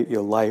away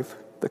your life.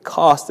 The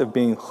cost of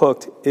being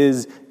hooked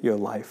is your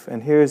life.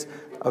 And here's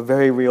a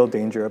very real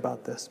danger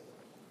about this.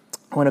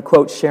 I want to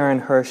quote Sharon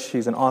Hirsch.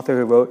 She's an author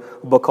who wrote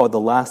a book called The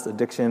Last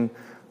Addiction,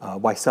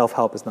 Why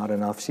Self-Help is Not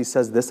Enough. She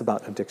says this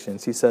about addiction.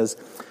 She says,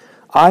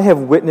 I have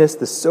witnessed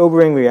the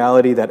sobering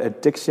reality that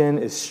addiction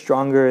is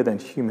stronger than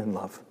human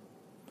love.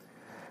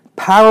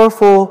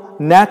 Powerful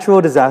natural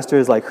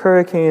disasters like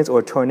hurricanes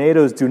or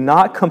tornadoes do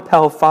not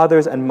compel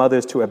fathers and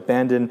mothers to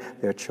abandon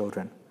their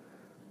children.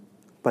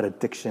 But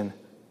addiction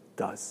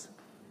does.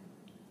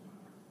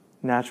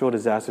 Natural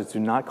disasters do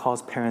not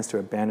cause parents to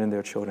abandon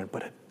their children,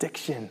 but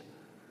addiction,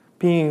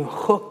 being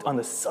hooked on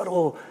the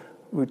subtle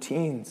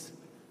routines,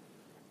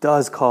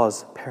 does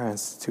cause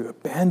parents to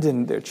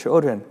abandon their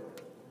children.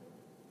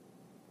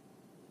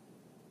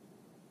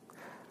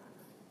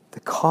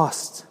 The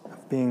cost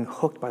of being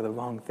hooked by the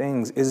wrong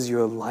things is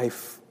your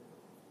life.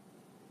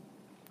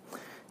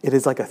 It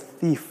is like a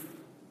thief.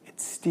 It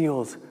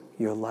steals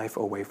your life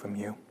away from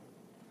you.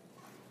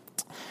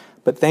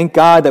 But thank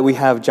God that we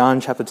have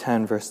John chapter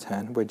 10, verse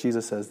 10, where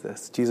Jesus says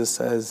this. Jesus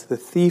says, the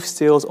thief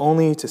comes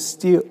only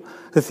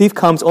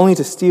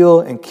to steal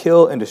and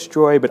kill and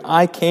destroy, but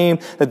I came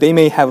that they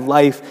may have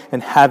life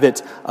and have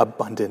it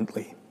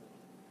abundantly.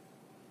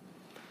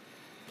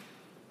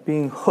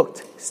 Being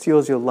hooked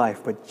steals your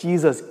life, but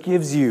Jesus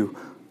gives you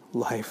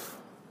life.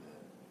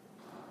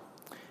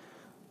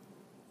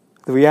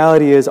 The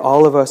reality is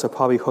all of us are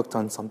probably hooked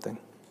on something.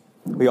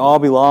 We all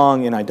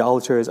belong in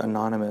Idolaters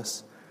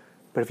Anonymous.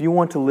 But if you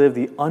want to live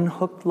the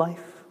unhooked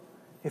life,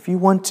 if you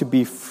want to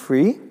be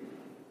free,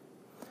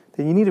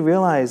 then you need to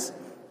realize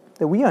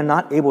that we are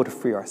not able to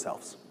free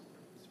ourselves.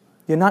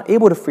 You're not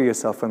able to free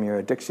yourself from your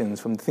addictions,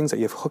 from the things that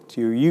have hooked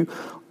you. You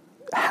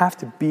have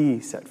to be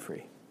set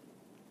free.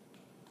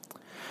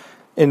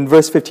 In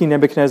verse 15,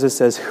 Nebuchadnezzar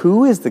says,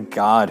 who is the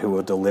God who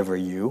will deliver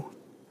you?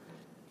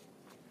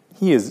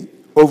 He is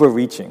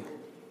overreaching.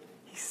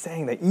 He's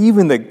saying that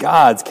even the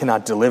gods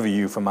cannot deliver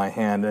you from my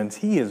hand, and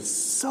he is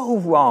so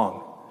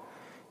wrong.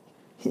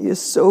 He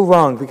is so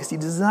wrong because he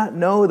does not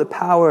know the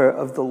power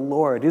of the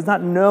Lord. He does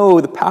not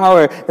know the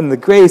power and the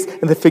grace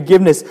and the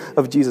forgiveness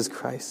of Jesus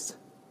Christ.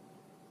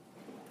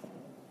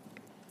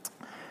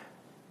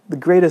 The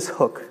greatest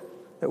hook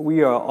that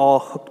we are all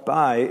hooked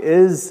by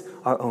is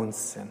our own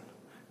sin,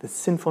 the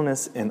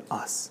sinfulness in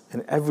us,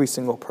 in every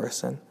single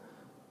person.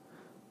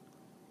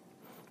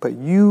 But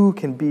you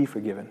can be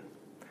forgiven.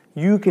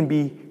 You can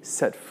be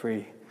set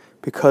free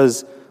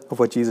because of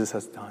what Jesus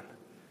has done.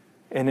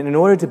 And in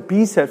order to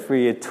be set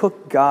free, it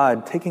took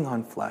God taking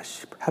on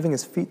flesh, having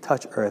his feet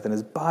touch earth and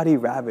his body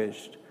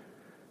ravaged,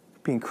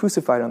 being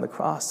crucified on the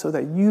cross so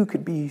that you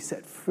could be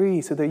set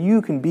free, so that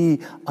you can be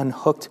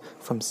unhooked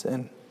from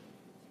sin.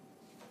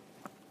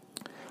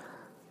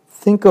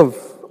 Think of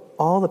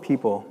all the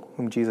people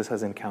whom Jesus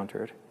has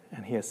encountered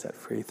and he has set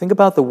free. Think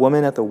about the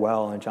woman at the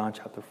well in John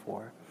chapter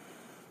 4.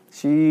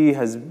 She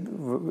is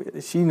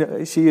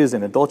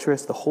an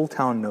adulteress. The whole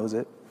town knows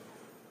it.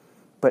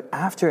 But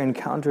after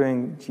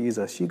encountering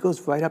Jesus, she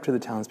goes right up to the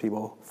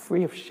townspeople,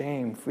 free of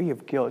shame, free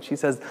of guilt. She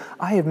says,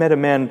 I have met a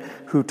man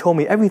who told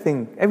me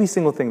every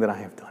single thing that I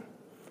have done.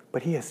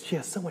 But she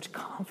has so much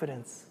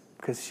confidence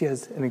because she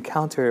has an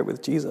encounter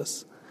with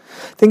Jesus.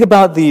 Think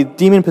about the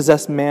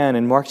demon-possessed man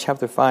in Mark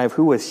chapter 5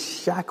 who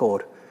was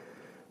shackled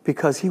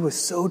because he was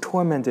so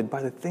tormented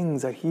by the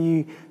things that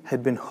he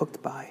had been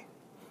hooked by.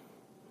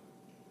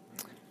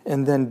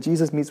 And then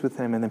Jesus meets with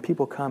him, and then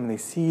people come and they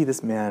see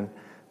this man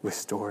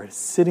restored,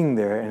 sitting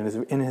there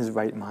and in his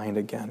right mind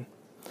again.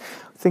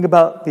 Think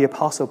about the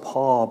Apostle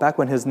Paul. Back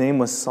when his name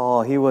was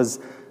Saul, he was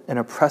an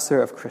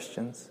oppressor of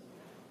Christians.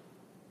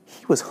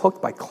 He was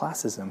hooked by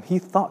classism. He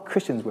thought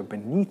Christians were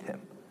beneath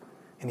him,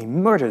 and he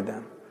murdered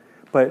them.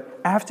 But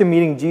after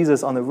meeting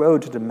Jesus on the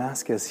road to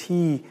Damascus,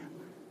 he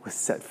was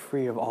set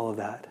free of all of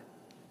that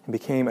and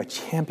became a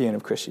champion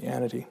of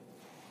Christianity.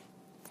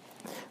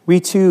 We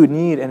too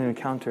need an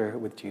encounter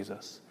with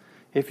Jesus.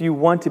 If you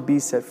want to be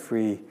set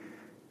free,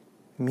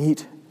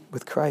 meet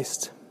with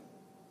Christ.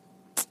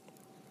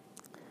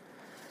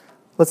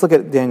 Let's look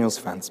at Daniel's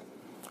friends.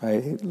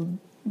 Right?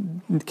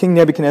 King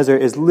Nebuchadnezzar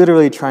is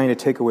literally trying to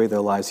take away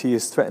their lives. He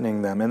is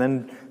threatening them. And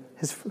then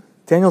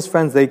Daniel's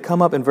friends, they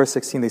come up in verse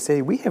 16. They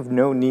say, we have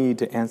no need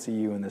to answer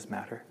you in this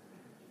matter.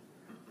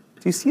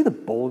 Do you see the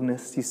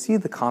boldness? Do you see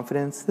the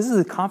confidence? This is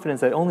the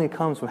confidence that only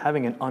comes from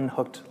having an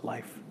unhooked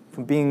life,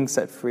 from being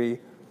set free.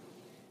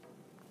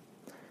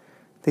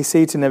 They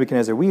say to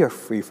Nebuchadnezzar, we are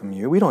free from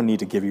you. We don't need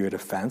to give you a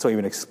defense or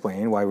even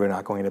explain why we're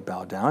not going to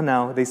bow down.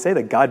 Now, they say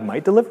that God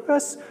might deliver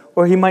us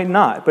or he might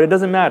not, but it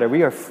doesn't matter.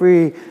 We are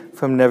free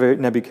from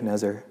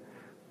Nebuchadnezzar.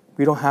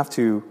 We don't have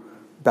to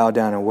bow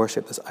down and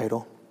worship this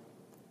idol.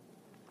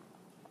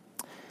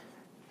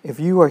 If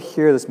you are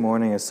here this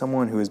morning as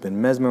someone who has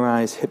been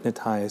mesmerized,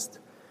 hypnotized,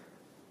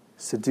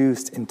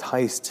 seduced,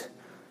 enticed,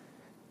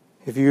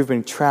 if you've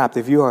been trapped,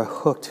 if you are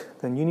hooked,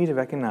 then you need to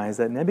recognize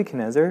that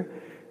Nebuchadnezzar,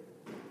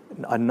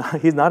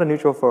 he's not a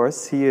neutral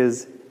force.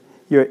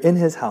 You're in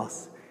his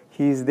house.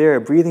 He's there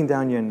breathing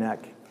down your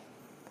neck.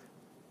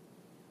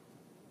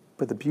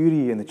 But the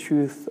beauty and the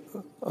truth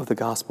of the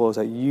gospel is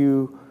that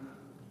you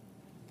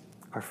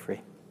are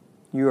free.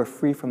 You are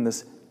free from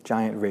this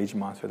giant rage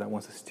monster that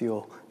wants to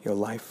steal your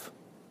life.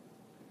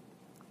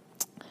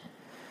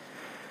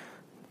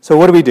 So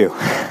what do we do?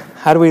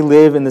 How do we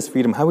live in this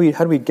freedom? How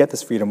do we get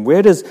this freedom?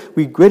 Where do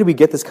we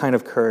get this kind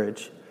of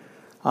courage?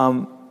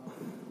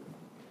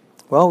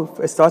 Well,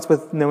 it starts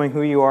with knowing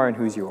who you are and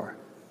whose you are.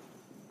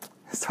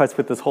 It starts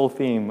with this whole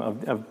theme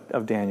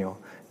of Daniel.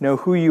 Know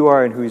who you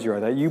are and whose you are,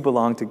 that you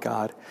belong to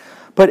God.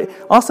 But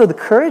also the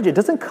courage, it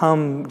doesn't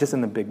come just in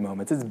the big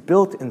moments. It's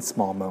built in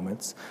small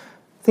moments.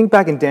 Think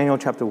back in Daniel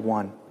chapter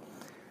 1.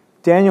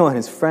 Daniel and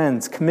his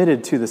friends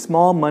committed to the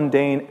small,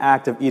 mundane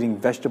act of eating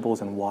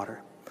vegetables and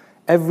water.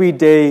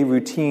 Everyday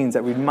routines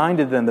that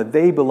reminded them that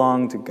they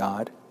belonged to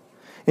God.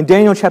 In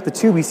Daniel chapter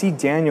 2, we see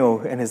Daniel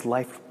and his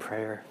life of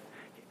prayer.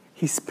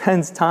 He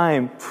spends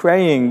time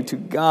praying to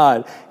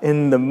God.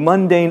 In the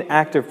mundane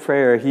act of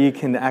prayer, he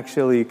can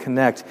actually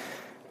connect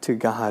to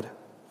God.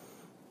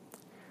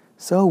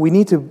 So we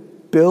need to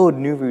build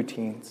new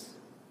routines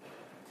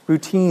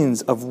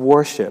of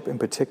worship in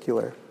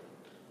particular.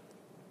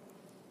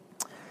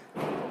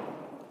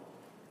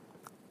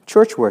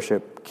 Church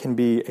worship can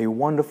be a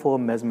wonderful,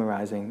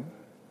 mesmerizing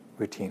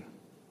routine.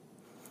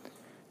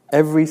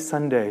 Every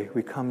Sunday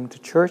we come to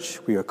church,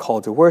 we are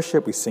called to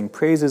worship, we sing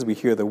praises, we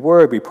hear the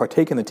word, we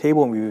partake in the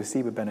table, and we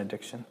receive a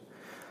benediction.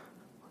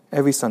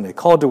 Every Sunday,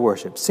 called to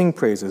worship, sing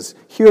praises,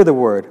 hear the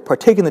word,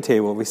 partake in the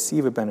table,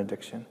 receive a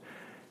benediction.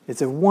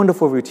 It's a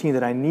wonderful routine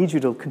that I need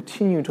you to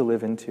continue to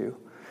live into.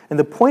 And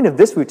the point of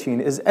this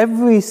routine is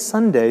every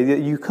Sunday that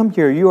you come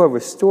here, you are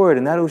restored,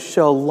 and that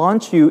shall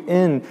launch you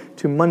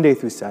into Monday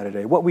through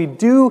Saturday. What we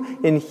do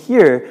in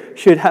here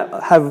should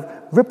have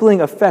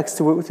rippling effects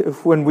to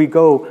when we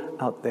go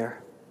out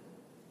there.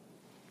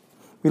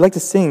 We like to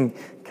sing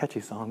catchy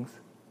songs,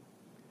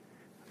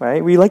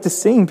 right? We like to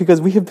sing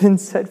because we have been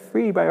set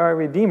free by our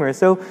Redeemer.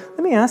 So let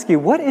me ask you,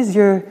 what is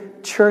your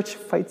church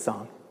fight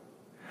song?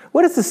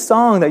 What is the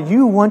song that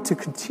you want to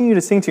continue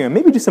to sing to, and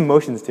maybe do some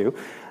motions too,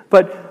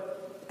 but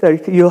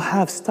that you'll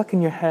have stuck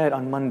in your head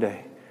on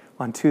Monday,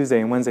 on Tuesday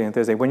and Wednesday and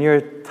Thursday, when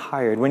you're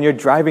tired, when you're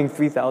driving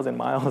 3,000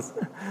 miles?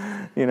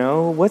 You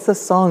know, what's the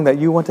song that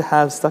you want to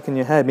have stuck in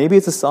your head? Maybe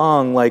it's a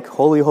song like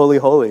Holy, Holy,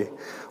 Holy,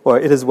 or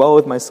It Is Well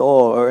With My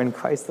Soul, or In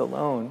Christ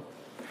Alone.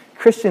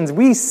 Christians,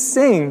 we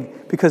sing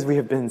because we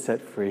have been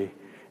set free.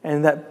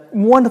 And that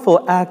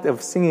wonderful act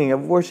of singing,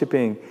 of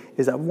worshiping,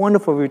 is that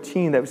wonderful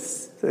routine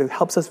that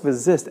helps us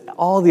resist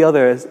all the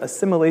other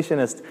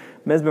assimilationist,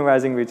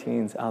 mesmerizing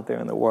routines out there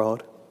in the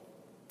world.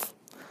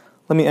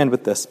 Let me end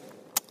with this.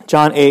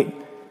 John 8,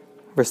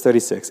 verse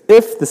 36.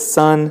 If the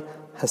Son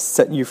has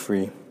set you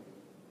free,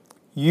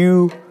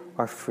 you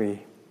are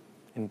free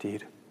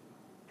indeed.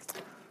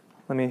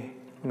 Let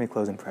me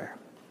close in prayer.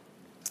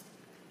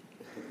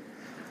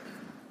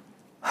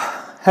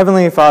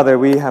 Heavenly Father,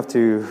 we have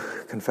to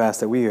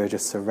confess that we are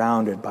just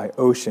surrounded by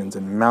oceans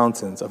and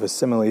mountains of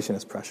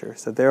assimilationist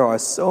pressures, that there are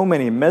so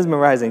many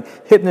mesmerizing,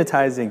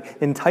 hypnotizing,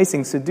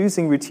 enticing,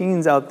 seducing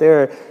routines out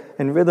there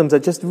and rhythms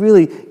that just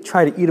really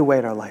try to eat away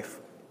at our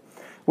life.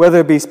 Whether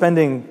it be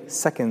spending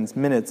seconds,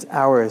 minutes,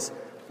 hours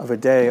of a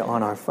day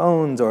on our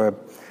phones, or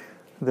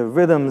the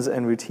rhythms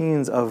and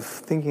routines of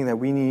thinking that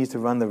we need to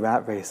run the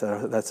rat race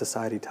that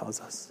society tells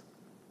us.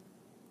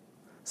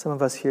 Some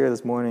of us here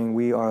this morning,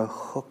 we are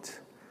hooked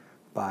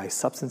by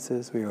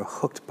substances, we are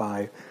hooked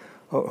by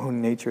our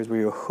own natures,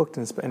 we are hooked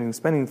in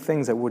spending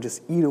things that will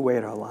just eat away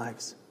at our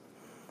lives.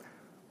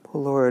 Oh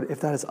Lord, if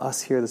that is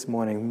us here this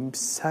morning,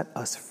 set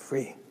us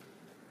free.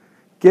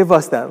 Give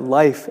us that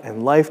life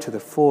and life to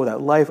the full,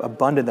 that life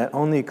abundant that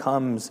only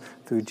comes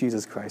through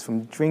Jesus Christ,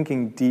 from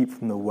drinking deep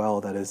from the well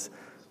that is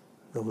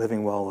the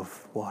living well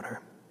of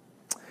water.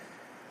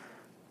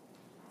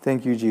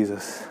 Thank you,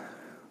 Jesus,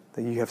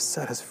 that you have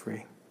set us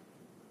free,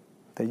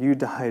 that you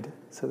died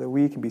so that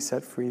we can be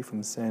set free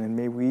from sin, and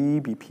may we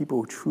be people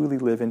who truly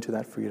live into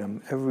that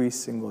freedom every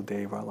single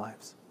day of our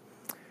lives.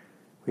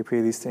 We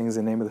pray these things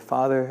in the name of the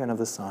Father, and of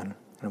the Son,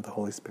 and of the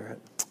Holy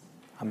Spirit.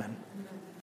 Amen.